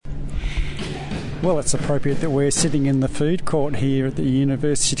Well, it's appropriate that we're sitting in the food court here at the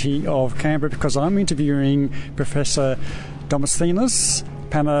University of Canberra because I'm interviewing Professor Demosthenes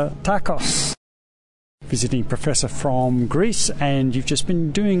Panatakos, visiting professor from Greece, and you've just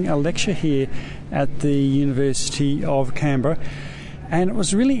been doing a lecture here at the University of Canberra. And it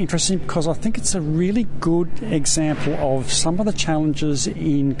was really interesting because I think it's a really good example of some of the challenges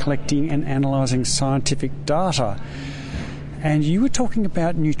in collecting and analysing scientific data. And you were talking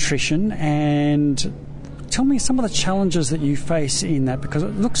about nutrition, and tell me some of the challenges that you face in that, because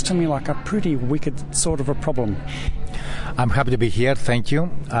it looks to me like a pretty wicked sort of a problem. I'm happy to be here, thank you.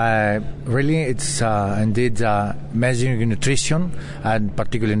 Really, it's indeed measuring nutrition, and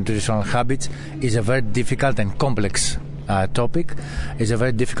particularly nutritional habits, is a very difficult and complex topic. It's a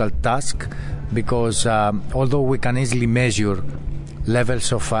very difficult task because although we can easily measure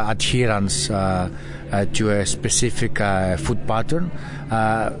levels of adherence to a specific food pattern,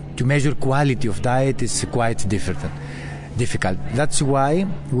 to measure quality of diet is quite difficult. That's why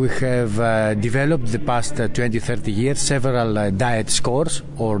we have developed the past 20-30 years several diet scores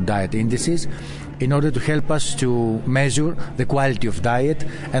or diet indices in order to help us to measure the quality of diet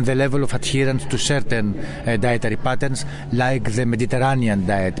and the level of adherence to certain dietary patterns, like the Mediterranean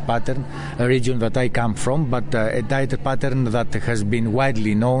diet pattern, a region that I come from, but a diet pattern that has been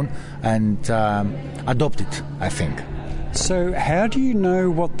widely known and adopted, I think. So how do you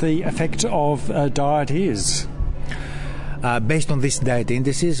know what the effect of a diet is? Based on these diet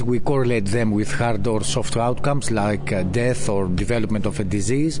indices, we correlate them with hard or soft outcomes like death or development of a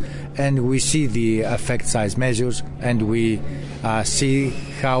disease, and we see the effect size measures, and we see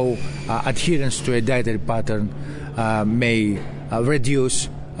how adherence to a dietary pattern may reduce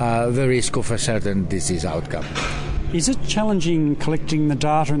the risk of a certain disease outcome. Is it challenging collecting the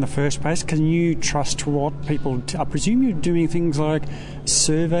data in the first place? Can you trust what people... I presume you're doing things like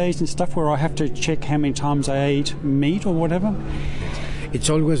surveys and stuff where I have to check how many times I ate meat or whatever? It's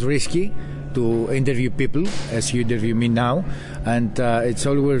always risky to interview people, as you interview me now, and it's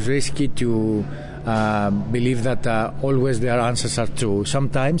always risky to believe that always their answers are true.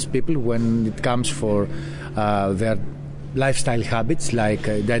 Sometimes people, when it comes for their lifestyle habits, like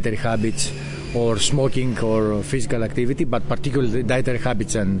dietary habits, or smoking or physical activity, but particularly dietary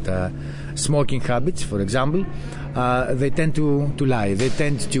habits and smoking habits, for example, they tend to lie. They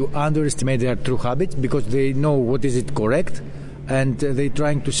tend to underestimate their true habits because they know what is it correct, and they're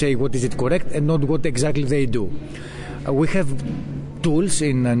trying to say what is it correct and not what exactly they do. We have tools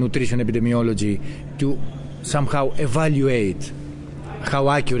in nutrition epidemiology to somehow evaluate how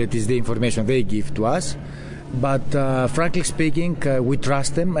accurate is the information they give to us. But frankly speaking, we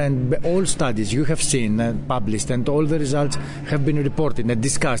trust them, and all studies you have seen published and all the results have been reported and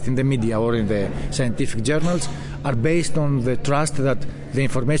discussed in the media or in the scientific journals are based on the trust that the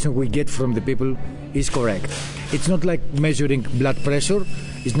information we get from the people is correct. It's not like measuring blood pressure,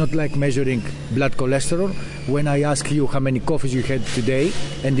 it's not like measuring blood cholesterol. When I ask you how many coffees you had today,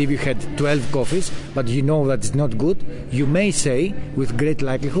 and if you had 12 coffees, but you know that it's not good, you may say with great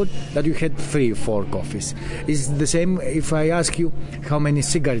likelihood that you had 3 or 4 coffees. It's the same if I ask you how many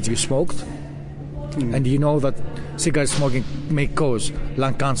cigarettes you smoked, and you know that cigarette smoking may cause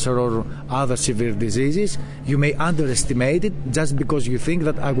lung cancer or other severe diseases. You may underestimate it just because you think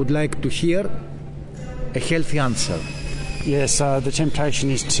that I would like to hear a healthy answer. Yes, the temptation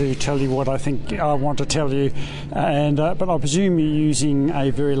is to tell you what I think I want to tell you, and but I presume you're using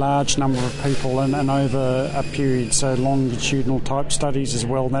a very large number of people and over a period, so longitudinal type studies as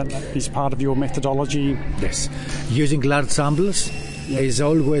well. That is part of your methodology? Yes, using large samples is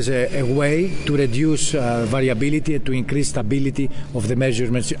always a way to reduce variability and to increase stability of the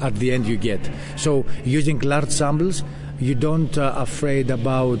measurements at the end you get. So using large samples, you don't afraid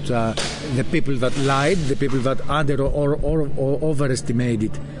about the people that lied, the people that under or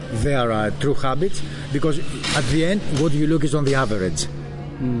overestimated their true habits, because at the end what you look is on the average.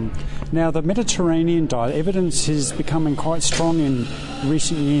 Now, the Mediterranean diet, evidence is becoming quite strong in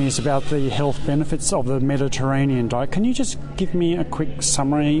recent years about the health benefits of the Mediterranean diet. Can you just give me a quick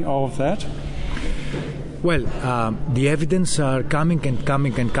summary of that? Well, the evidence are coming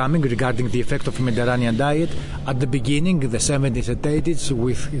regarding the effect of Mediterranean diet. At the beginning, the 70s and 80s,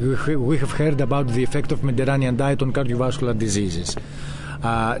 we have heard about the effect of Mediterranean diet on cardiovascular diseases.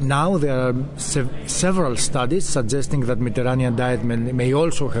 Now there are several studies suggesting that Mediterranean diet may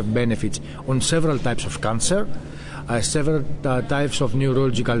also have benefits on several types of cancer, several types of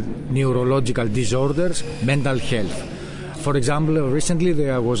neurological disorders, mental health. For example, recently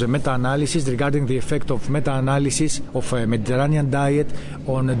there was a meta-analysis regarding the effect of meta-analysis of a Mediterranean diet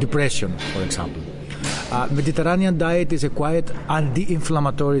on depression, for example. Mediterranean diet is a quite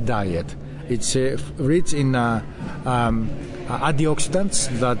anti-inflammatory diet. It's rich in antioxidants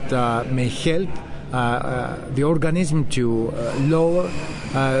that may help the organism to lower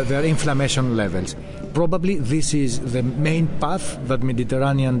their inflammation levels. Probably this is the main path that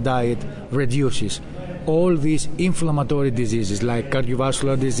Mediterranean diet reduces. All these inflammatory diseases like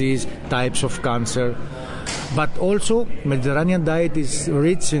cardiovascular disease, types of cancer, but also Mediterranean diet is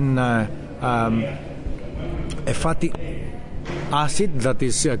rich in a fatty acid that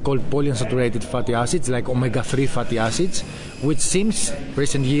is called polyunsaturated fatty acids, like omega-3 fatty acids, which seems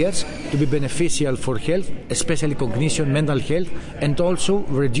recent years to be beneficial for health, especially cognition, mental health, and also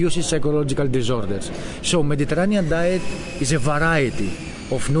reduces psychological disorders. So Mediterranean diet is a variety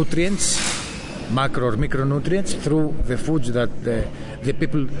of nutrients, macro or micronutrients, through the foods that the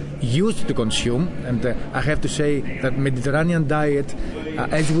people used to consume. And I have to say that Mediterranean diet,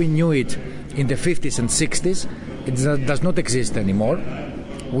 as we knew it in the 50s and 60s, it does not exist anymore.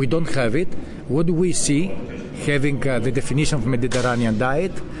 We don't have it. What we see, having the definition of Mediterranean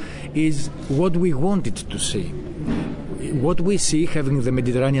diet, is what we wanted to see. What we see, having the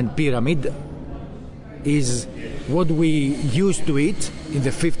Mediterranean pyramid, is what we used to eat in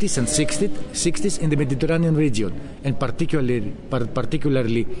the 50s and 60s in the Mediterranean region, and particularly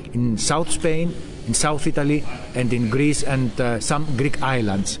in South Spain, in South Italy, and in Greece and some Greek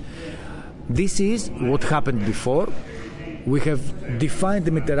islands. This is what happened before. We have defined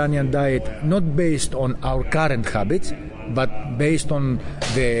the Mediterranean diet not based on our current habits, but based on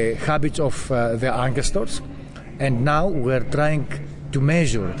the habits of the ancestors. And now we're trying to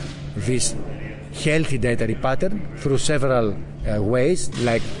measure this healthy dietary pattern through several ways,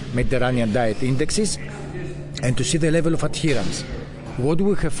 like Mediterranean diet indexes, and to see the level of adherence. What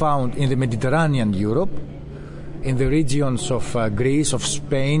we have found in the Mediterranean Europe, in the regions of Greece, of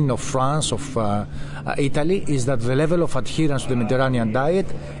Spain, of France, of Italy, is that the level of adherence to the Mediterranean diet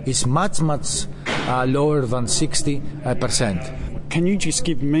is much lower than 60%. Can you just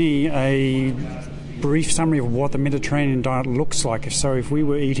give me a brief summary of what the Mediterranean diet looks like? So if we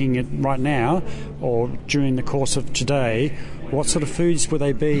were eating it right now or during the course of today, what sort of foods would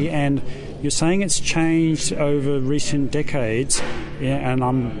they be? And you're saying it's changed over recent decades, and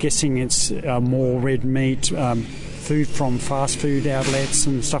I'm guessing it's more red meat, food from fast food outlets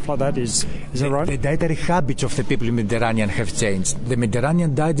and stuff like that. Is that right? The dietary habits of the people in the Mediterranean have changed. The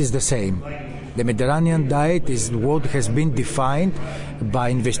Mediterranean diet is the same. The Mediterranean diet is what has been defined by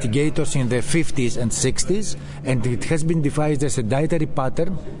investigators in the 50s and 60s, and it has been defined as a dietary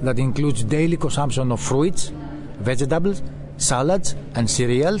pattern that includes daily consumption of fruits, vegetables, salads, and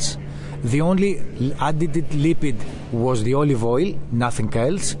cereals. The only added lipid was the olive oil, nothing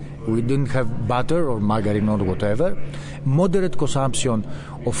else. We didn't have butter or margarine or whatever. Moderate consumption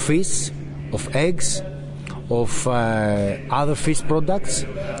of fish, of eggs, of other fish products,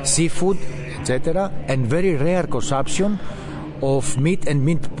 seafood, etc., and very rare consumption of meat and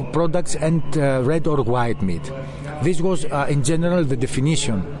meat products and red or white meat. This was, in general, the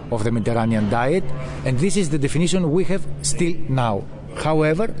definition of the Mediterranean diet, and this is the definition we have still now.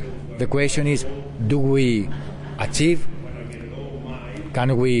 However, the question is, do we achieve?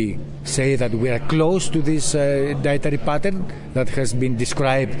 Can we say that we are close to this dietary pattern that has been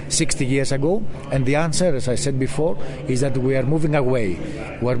described 60 years ago? And the answer, as I said before, is that we are moving away.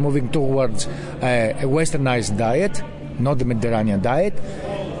 We are moving towards a westernized diet, not the Mediterranean diet.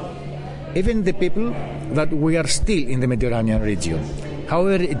 Even the people that we are still in the Mediterranean region.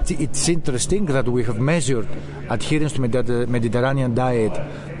 However, it's interesting that we have measured adherence to Mediterranean diet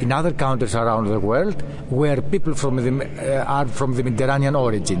in other countries around the world where people are from the Mediterranean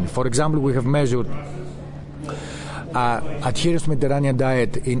origin. For example, we have measured adherence to Mediterranean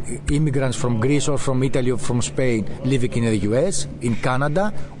diet in immigrants from Greece or from Italy or from Spain living in the US, in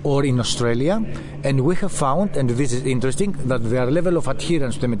Canada or in Australia, and we have found, and this is interesting, that their level of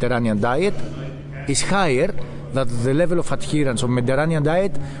adherence to the Mediterranean diet is higher than the level of adherence of Mediterranean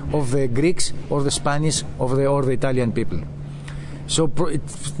diet of the Greeks or the Spanish or the Italian people. So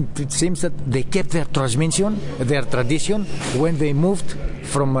it seems that they kept their tradition when they moved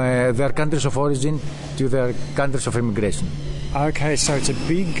from their countries of origin to their countries of immigration. Okay, so it's a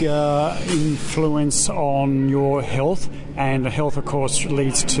big influence on your health, and health, of course,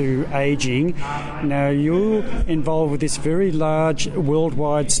 leads to aging. Now, you're involved with this very large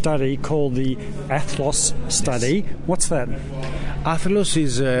worldwide study called the ATHLOS study. What's that? ATHLOS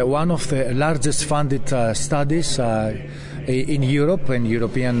is one of the largest funded studies in Europe and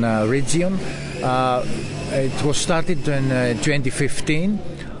European region. It was started in 2015.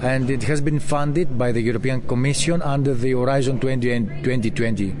 And it has been funded by the European Commission under the Horizon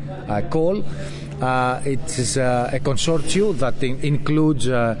 2020 call. It is a consortium that includes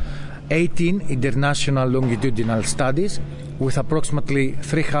 18 international longitudinal studies with approximately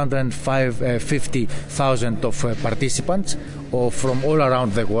 350,000 of participants from all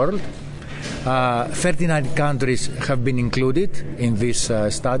around the world. 39 countries have been included in this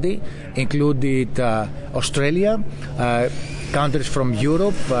study, included Australia, countries from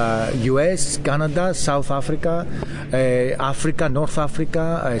Europe, US, Canada, South Africa, Africa, North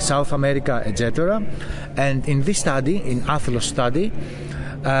Africa, South America, etc. And in this study, in Athlos study,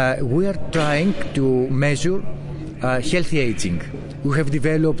 we are trying to measure healthy aging. We have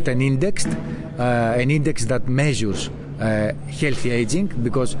developed an index that measures healthy aging,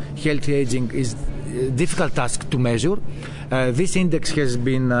 because healthy aging is a difficult task to measure. This index has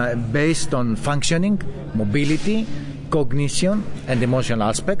been based on functioning, mobility, cognition, and emotional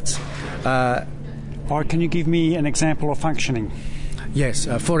aspects. Can you give me an example of functioning? Yes.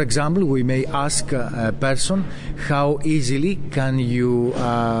 For example, we may ask a person, how easily can you,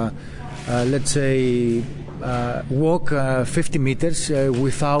 let's say, walk 50 meters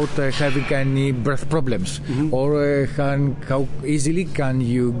without having any breath problems, or how easily can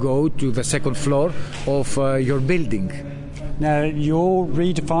you go to the second floor of your building. Now, you're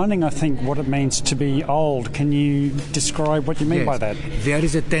redefining, I think, what it means to be old. Can you describe what you mean by that? There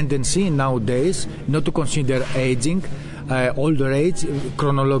is a tendency nowadays not to consider aging, older age,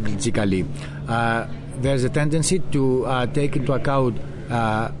 chronologically. There's a tendency to take into account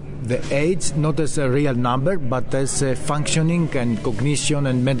the age not as a real number, but as functioning and cognition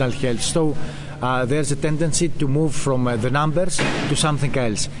and mental health. So there's a tendency to move from the numbers to something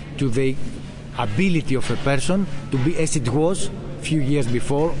else, to the ability of a person to be as it was a few years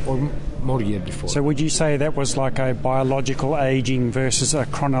before or more years before. So would you say that was like a biological aging versus a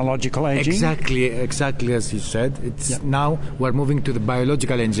chronological aging? Exactly as you said. It's now we're moving to the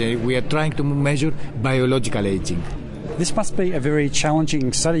biological aging. We are trying to measure biological aging. This must be a very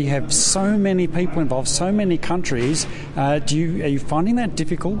challenging study. You have so many people involved, so many countries. Are you finding that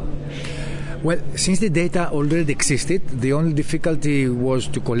difficult? Well, since the data already existed, the only difficulty was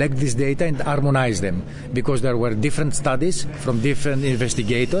to collect this data and harmonize them, because there were different studies from different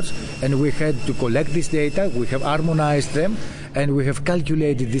investigators, and we had to collect this data, we have harmonized them, and we have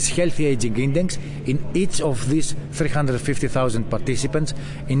calculated this healthy aging index in each of these 350,000 participants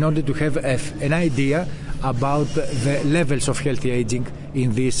in order to have an idea about the levels of healthy aging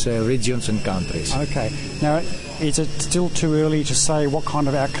in these regions and countries. Okay. Now, is it still too early to say what kind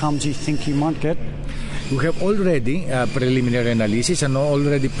of outcomes you think you might get? We have already preliminary analysis and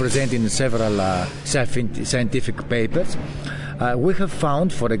already presented in several scientific papers. We have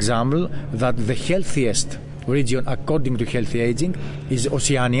found, for example, that the healthiest region according to healthy aging is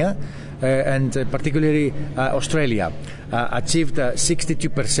Oceania, and particularly Australia, achieved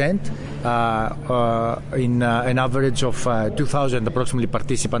 62% in an average of 2,000 approximately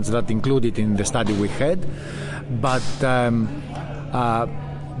participants that included in the study we had. But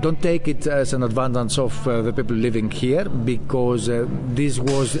don't take it as an advantage of the people living here, because this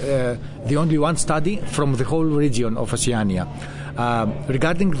was the only one study from the whole region of Oceania.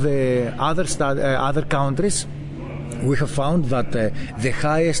 Regarding the other countries, we have found that the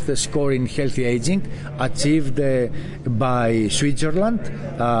highest score in healthy aging achieved by Switzerland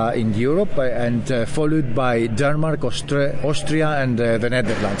in Europe, and followed by Denmark, Austria, and the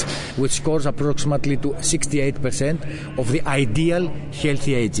Netherlands, which scores approximately to 68% of the ideal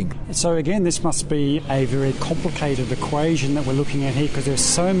healthy aging. So again, this must be a very complicated equation that we're looking at here, because there's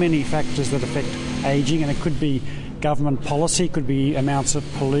so many factors that affect aging, and it could be government policy, could be amounts of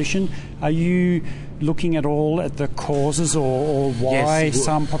pollution. Are you looking at the causes or why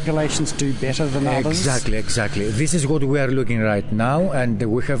some populations do better than others? Exactly. This is what we are looking right now, and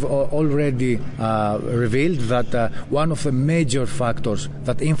we have already revealed that one of the major factors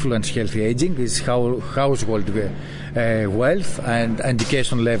that influence healthy aging is household wealth and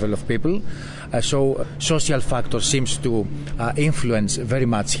education level of people. So social factor seems to influence very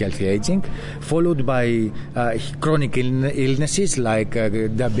much healthy aging, followed by chronic illnesses like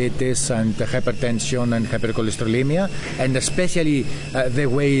diabetes and hypertension and hypercholesterolemia, and especially the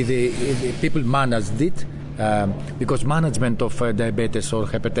way the people managed it. Because management of diabetes or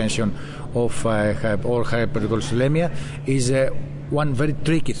hypertension or hypercholesterolemia is one very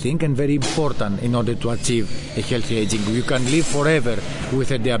tricky thing and very important in order to achieve a healthy aging. You can live forever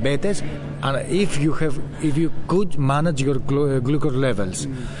with a diabetes, and if you could manage your glucose levels.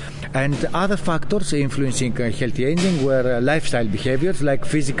 And other factors influencing healthy aging were lifestyle behaviors like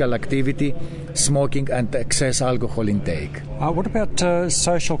physical activity, smoking, and excess alcohol intake. What about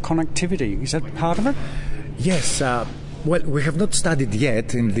social connectivity? Is that part of it? Yes. Well, we have not studied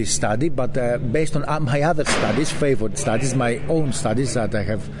yet in this study, but based on my other studies, favored studies, my own studies that I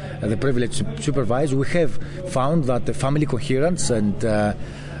have the privilege to supervise, we have found that the family coherence and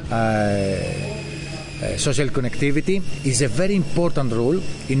social connectivity is a very important role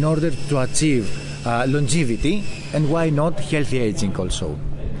in order to achieve longevity, and why not healthy aging also.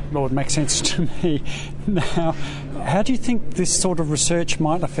 Well, it makes sense to me. Now, how do you think this sort of research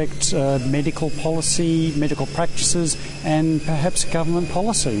might affect medical policy, medical practices, and perhaps government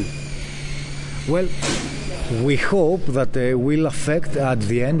policy? Well, we hope that it will affect at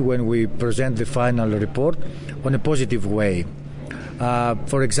the end when we present the final report on a positive way.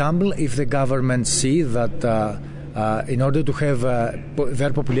 For example, if the government see that in order to have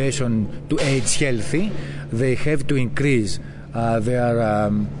their population to age healthy, they have to increase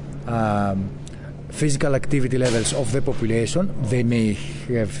their physical activity levels of the population. They may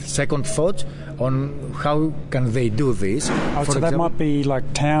have second thoughts on how can they do this. So that might be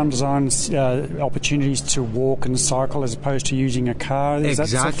like town designs, opportunities to walk and cycle as opposed to using a car. Is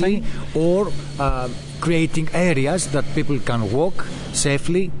exactly, that sort of thing? Or creating areas that people can walk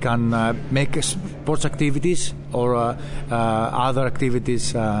safely, can make sports activities or other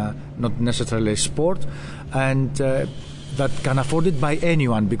activities, not necessarily sport, and that can afford it by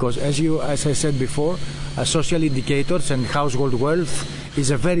anyone, because as I said before, social indicators and household wealth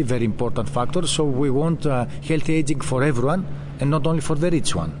is a very, very important factor. So we want healthy aging for everyone and not only for the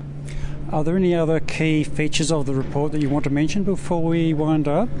rich one. Are there any other key features of the report that you want to mention before we wind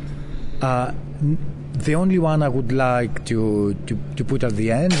up? The only one I would like to put at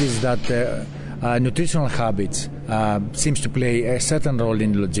the end is that nutritional habits seems to play a certain role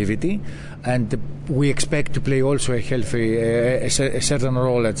in longevity, and we expect to play also a certain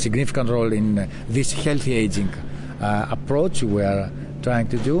role, a significant role in this healthy aging approach we are trying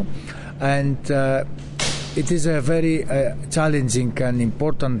to do. And it is a very challenging and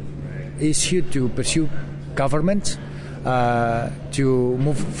important issue to pursue governments to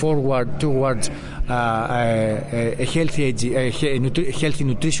move forward towards a healthy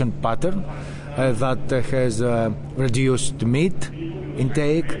nutrition pattern that has reduced meat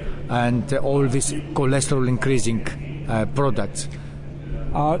intake and all these cholesterol increasing products.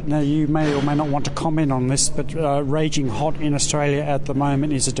 Now, you may or may not want to comment on this, but raging hot in Australia at the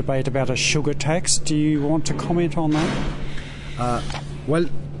moment is a debate about a sugar tax. Do you want to comment on that? Well,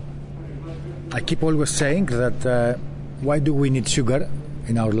 I keep always saying that why do we need sugar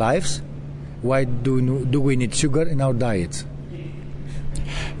in our lives? Why do we need sugar in our diets?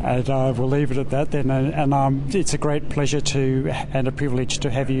 And we'll leave it at that then. And it's a great pleasure and a privilege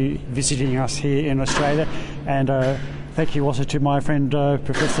to have you visiting us here in Australia. And thank you also to my friend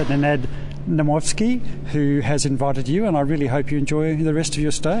Professor Nenad Namovsky, who has invited you. And I really hope you enjoy the rest of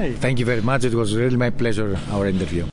your stay. Thank you very much. It was really my pleasure, our interview.